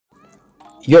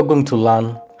You're going to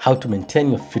learn how to maintain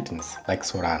your fitness like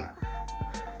Sorana.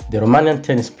 The Romanian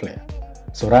tennis player,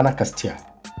 Sorana Cîrstea,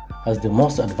 has the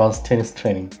most advanced tennis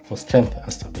training for strength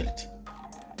and stability.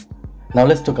 Now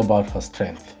let's talk about her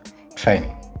strength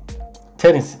training.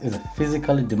 Tennis is a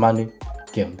physically demanding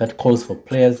game that calls for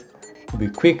players to be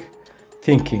quick,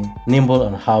 thinking, nimble,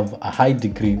 and have a high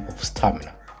degree of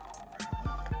stamina.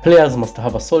 Players must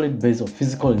have a solid base of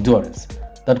physical endurance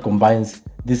that combines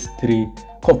these three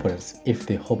components if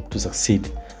they hope to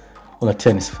succeed on a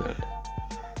tennis field.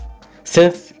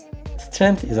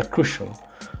 Strength is crucial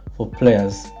for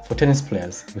tennis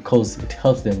players because it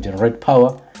helps them generate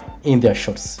power in their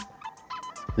shots.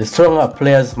 The stronger a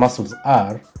player's muscles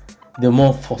are, the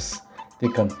more force they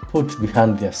can put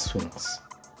behind their swings.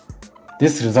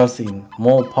 This results in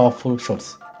more powerful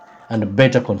shots and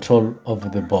better control over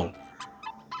the ball.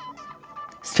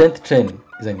 Strength training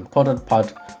is an important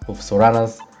part of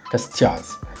Sorana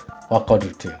Cîrstea's workout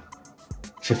routine.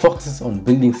 She focuses on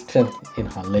building strength in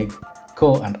her leg,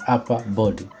 core, and upper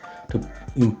body to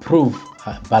improve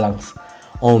her balance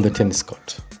on the tennis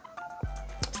court.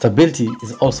 Stability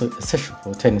is also essential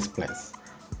for tennis players.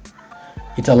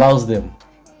 It allows them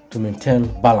to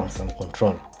maintain balance and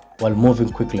control while moving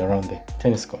quickly around the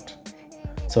tennis court.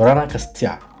 Sorana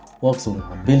Cîrstea works on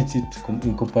her ability to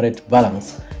incorporate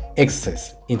balance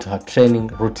exercise into her training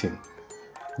routine.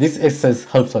 This exercise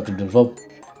helps her to develop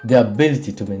the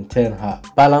ability to maintain her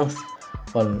balance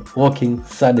while working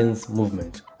sudden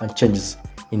movement and changes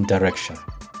in direction.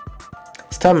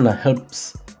 Stamina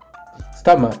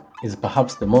is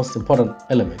perhaps the most important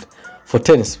element for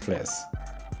tennis players.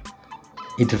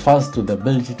 It refers to the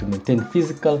ability to maintain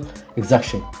physical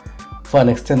exertion for an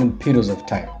extended period of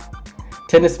time.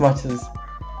 Tennis matches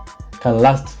can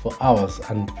last for hours,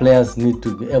 and players need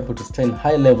to be able to sustain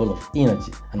high level of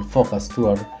energy and focus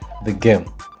throughout the game.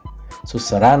 So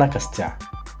Sorana Cîrstea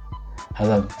has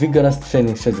a vigorous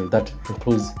training schedule that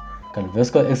includes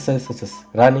cardiovascular exercise such as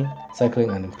running,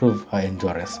 cycling, and improve her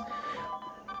endurance,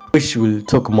 which we'll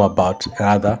talk more about in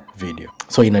another video.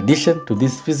 So in addition to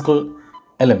these physical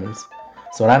elements,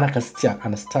 Sorana Cîrstea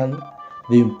understands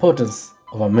the importance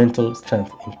of a mental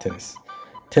strength in tennis.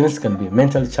 Tennis can be a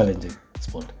mentally challenging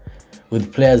sport,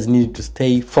 with players needing to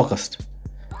stay focused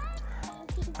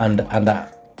and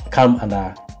calm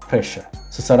under pressure.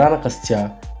 So Sorana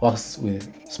Cîrstea works with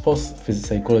sports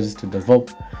psychologists to develop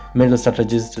mental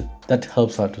strategies that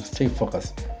helps her to stay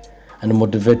focused and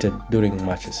motivated during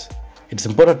matches. It's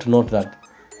important to note that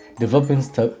developing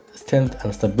strength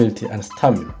and stability and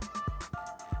stamina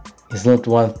is not a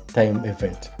one-time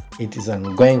event. It is an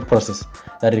ongoing process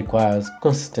that requires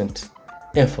consistent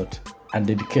effort and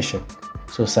dedication.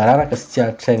 So Sorana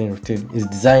Cîrstea training routine is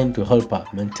designed to help her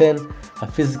maintain her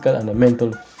physical and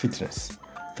mental fitness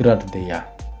throughout the year.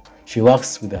 She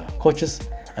works with her coaches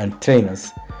and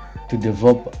trainers to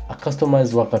develop a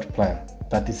customized workout plan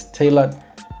that is tailored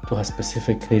to her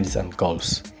specific needs and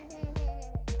goals.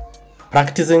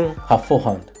 Practicing her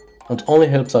forehand not only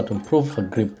helps her to improve her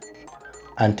grip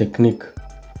and technique,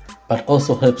 but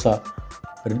also helps her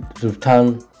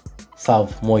return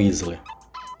serve more easily.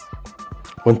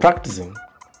 When practicing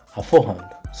her forehand,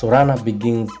 Sorana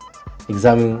begins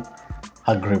examining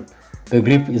her grip. The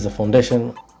grip is the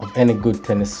foundation of any good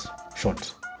tennis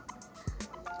shot,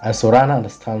 and Sorana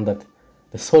understands that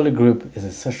the solid grip is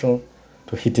essential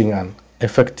to hitting an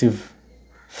effective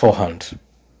forehand.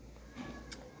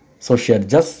 So she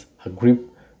adjusts her grip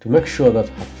to make sure that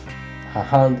her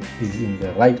hand is in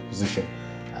the right position,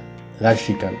 that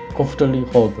she can comfortably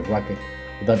hold the racket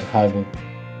without having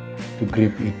to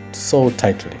grip it so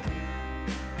tightly.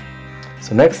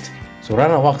 So next,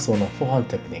 Sorana works on her forehand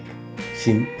technique.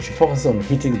 She focuses on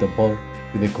hitting the ball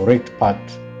with the correct part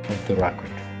of the racket,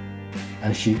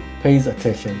 and she pays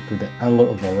attention to the angle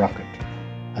of the racket.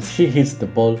 As she hits the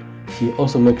ball, she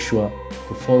also makes sure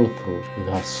to follow through with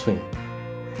her swing,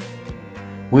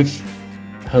 which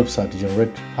helps her to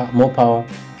generate more power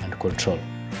and control.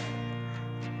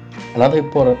 Another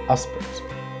important aspect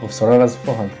of Sorana's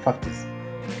forehand practice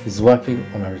is working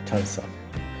on her return serve.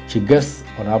 She gets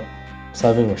on her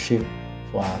serving machine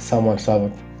for someone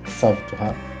serve to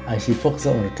her, and she focuses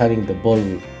on returning the ball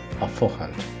with her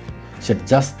forehand. She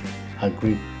adjusts her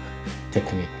grip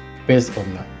technique based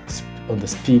on the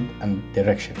speed and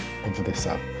direction of the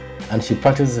serve, and she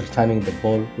practices returning the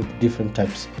ball with different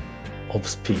types of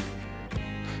speed.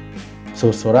 So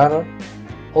Sorana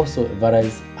also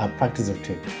varies her practice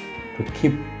routine to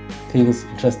keep things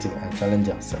interesting and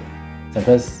challenging herself.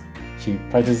 Sometimes she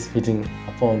practices hitting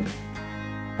a opponent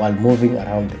while moving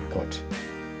around the court,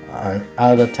 and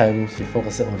other times she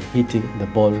focuses on hitting the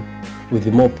ball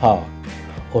with more power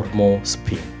or more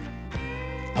speed.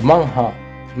 Among her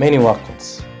many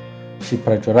workouts, she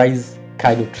prioritized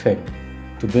cardio training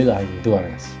to build her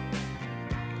endurance,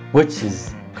 which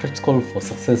is critical for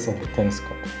success on the tennis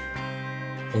court.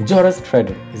 Endurance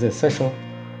training is essential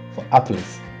for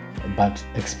athletes, but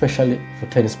especially for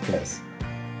tennis players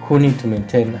who need to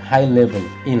maintain a high level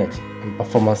of energy and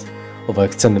performance over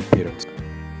extended periods.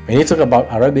 When you talk about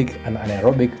aerobic and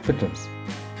anaerobic fitness,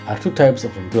 are two types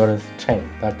of endurance training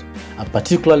that are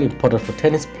particularly important for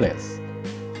tennis players.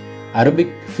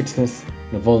 Aerobic fitness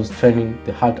involves training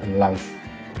the heart and lungs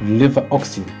to deliver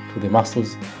oxygen to the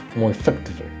muscles more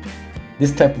effectively.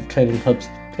 This type of training helps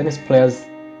tennis players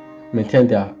maintain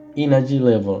their energy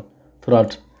level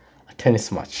throughout a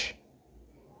tennis match,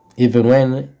 even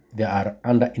when they are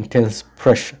under intense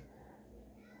pressure.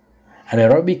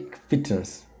 Anaerobic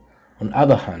fitness, on the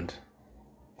other hand,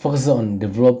 focuses on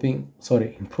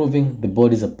improving the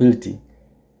body's ability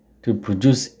to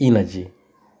produce energy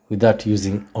without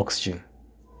using oxygen.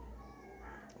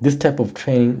 This type of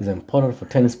training is important for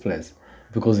tennis players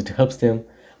because it helps them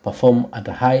perform at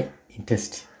a high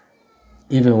intensity,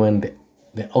 even when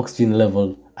the oxygen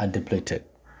levels are depleted.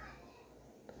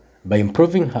 By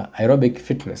improving her aerobic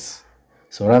fitness,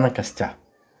 Sorana Cîrstea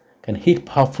can hit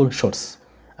powerful shots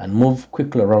and move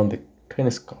quickly around the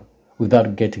tennis court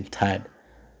without getting tired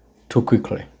too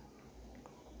quickly.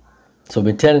 So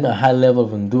maintaining a high level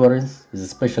of endurance is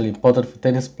especially important for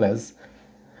tennis players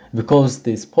because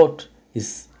the sport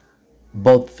is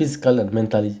both physical and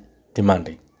mentally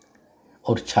demanding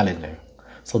or challenging.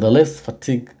 So the less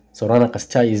fatigued Sorana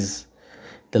Cîrstea is,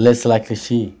 the less likely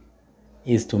she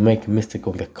is to make a mistake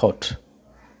on the court.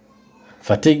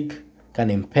 Fatigue can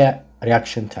impair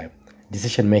reaction time,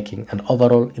 decision making, and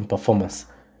overall in performance,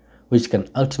 which can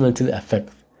ultimately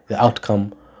affect the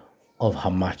outcome of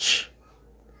her match.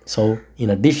 So,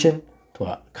 in addition to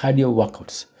her cardio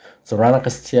workouts, Sorana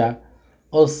Cîrstea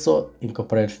also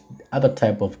incorporates other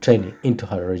type of training into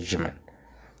her regimen,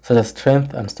 such as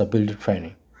strength and stability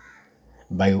training.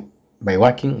 By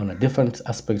working on a different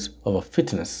aspects of her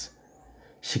fitness,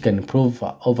 she can improve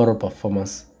her overall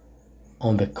performance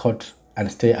on the court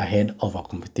and stay ahead of her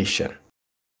competition.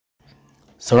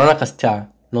 Sorana Cîrstea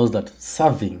knows that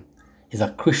serving is a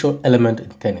crucial element in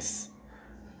tennis,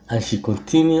 and she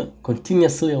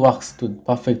continuously works to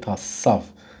perfect her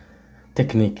serve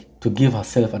technique to give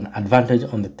herself an advantage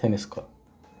on the tennis court.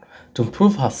 To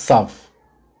improve her serve,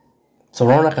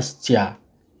 Sorana Cîrstea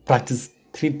practices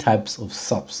three types of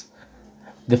serves: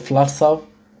 the flat serve,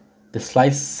 the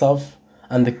slice serve,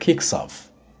 and the kick serve.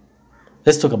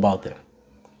 Let's talk about them.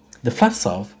 The flat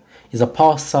serve is a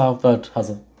power serve that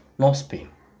has no spin.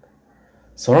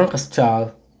 Sorana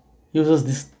Cîrstea uses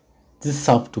this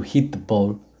serve to hit the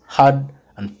ball hard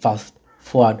and fast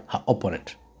toward her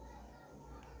opponent,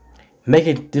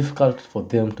 making it difficult for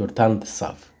them to return the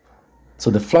serve.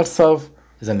 So the flat serve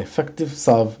is an effective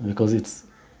serve because it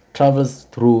travels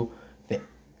through the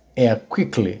air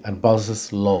quickly and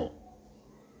bounces low,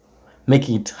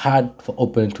 making it hard for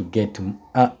opponent to get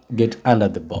under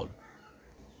the ball.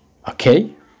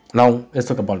 Okay, now let's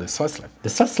talk about the slice serve. The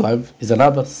slice serve is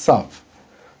another serve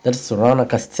that Sorana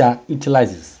Cîrstea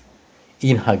utilizes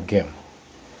in her game.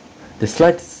 The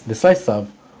slice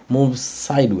serve moves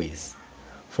sideways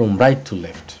from right to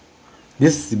left.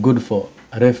 This is good for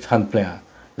a left-hand player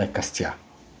like Cîrstea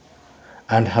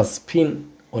and has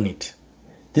spin on it.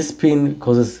 This spin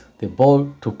causes the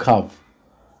ball to curve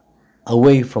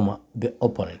away from the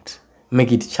opponent,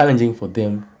 making it challenging for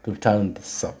them to return the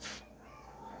serve.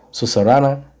 So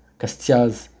Sorana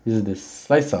Cîrstea uses the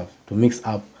slice serve to mix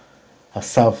up her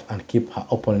serve and keep her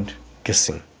opponent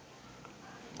guessing.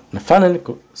 And finally,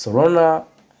 Sorana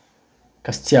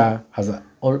Cîrstea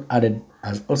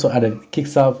has also added kick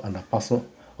serve and a personal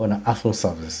on her personal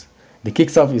service. The kick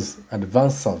serve is an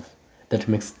advanced serve that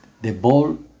makes the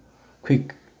ball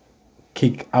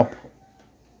kick up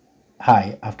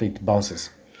high after it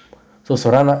bounces. So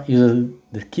Sorana uses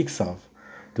the kick serve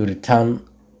to return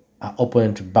her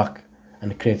opponent back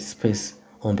and create space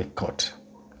on the court.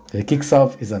 The kick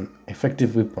serve is an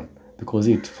effective weapon because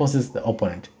it forces the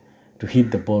opponent to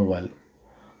hit the ball while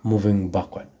moving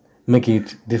backward, making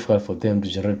it difficult for them to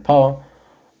generate power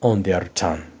on their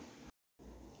return.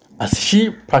 As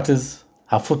she practices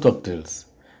her footwork drills,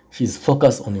 she is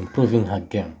focused on improving her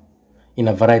game in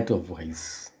a variety of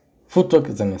ways. Footwork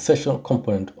is an essential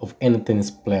component of any tennis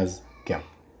player's game,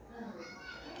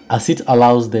 as it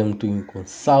allows them to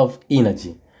conserve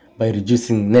energy by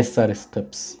reducing necessary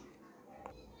steps.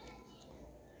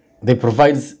 They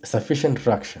provide sufficient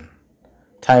reaction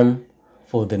time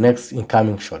for the next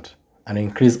incoming shot and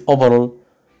increase overall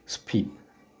speed.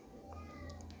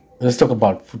 Let's talk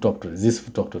about footwork drills. These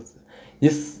footwork drills.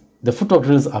 The footwork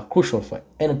drills are crucial for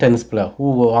any tennis player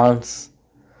who wants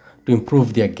to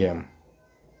improve their game.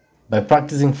 By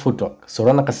practicing footwork,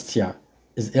 Sorana Cîrstea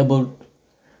is able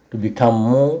to become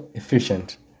more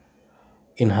efficient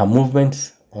in her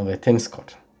movements on the tennis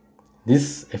court.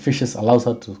 This efficiency allows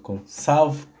her to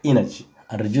conserve energy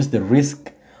and reduce the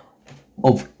risk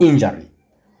of injury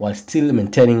while still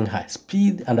maintaining her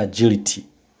speed and agility.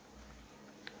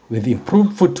 With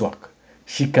improved footwork,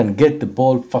 she can get the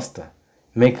ball faster,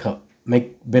 make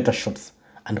better shots,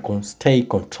 and stay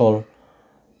control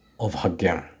of her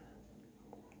game.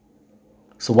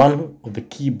 So one of the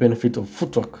key benefits of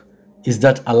footwork is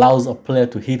that allows a player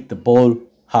to hit the ball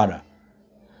harder.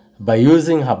 By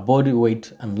using her body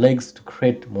weight and legs to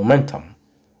create momentum,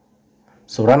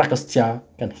 Sorana Cîrstea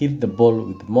can hit the ball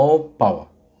with more power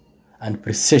and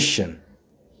precision.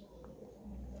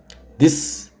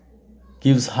 This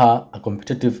gives her a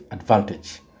competitive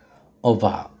advantage over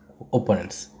her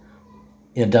opponents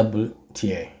in a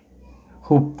WTA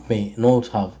who may not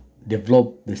have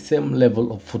developed the same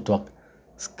level of footwork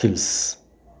skills.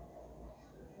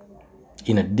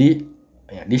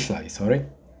 Additionally,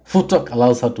 footwork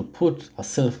allows her to put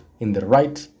herself in the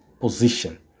right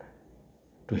position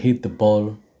to hit the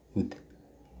ball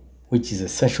which is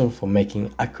essential for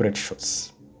making accurate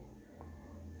shots.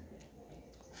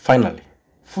 Finally,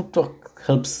 footwork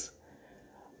helps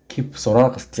keep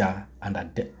Sorana Cîrstea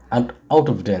and out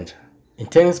of danger. In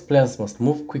tennis, players must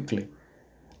move quickly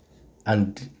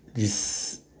and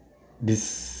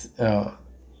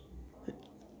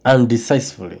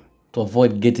decisively to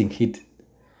avoid getting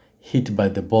hit by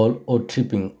the ball or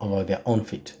tripping over their own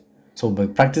feet. So by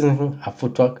practicing her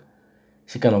footwork,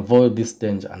 she can avoid this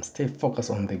danger and stay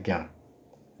focused on the game.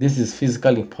 This is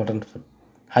physically important for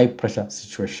high-pressure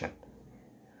situations,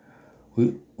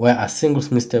 where a single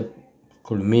misstep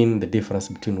could mean the difference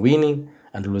between winning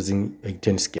and losing a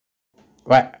tennis game.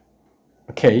 Right.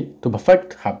 Okay, to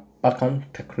perfect her backhand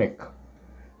technique,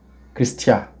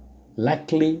 Cîrstea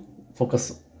likely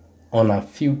focus on a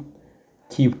few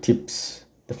key tips.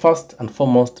 The first and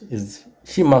foremost is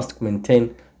she must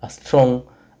maintain a strong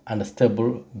and a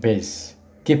stable base,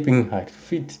 keeping her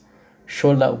feet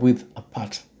shoulder width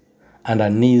apart and her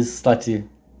knees slightly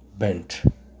bent.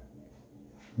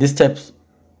 This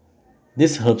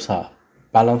helps her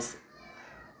balance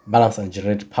and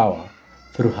generate power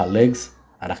through her legs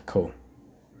and her core.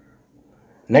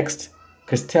 Next,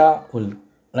 Cîrstea will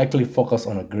likely focus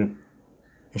on a grip,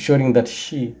 ensuring that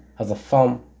she has a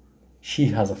firm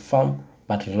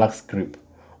but relaxed grip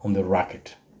on the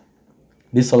racket.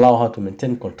 This allows her to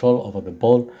maintain control over the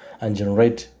ball and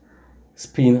generate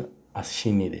spin as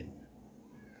she needed.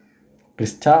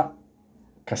 Cîrstea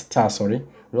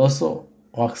will also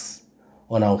works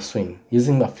on our swing,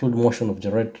 using the fluid motion of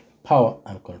generate power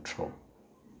and control.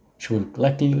 She will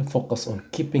likely focus on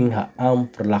keeping her arm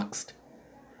relaxed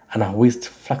and her waist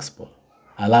flexible,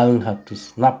 allowing her to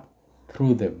snap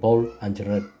through the ball and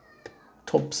generate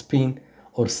top spin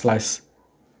or slice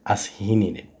as she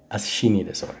needed.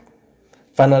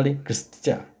 Finally,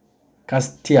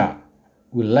 Cîrstea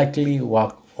will likely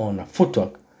work on her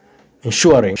footwork,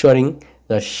 ensuring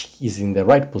that she is in the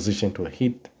right position to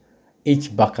hit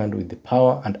each backhand with the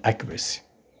power and accuracy.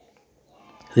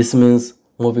 This means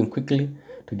moving quickly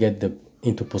to get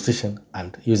into position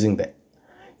and using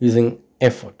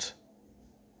effort,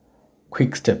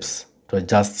 quick steps to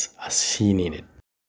adjust as she needed.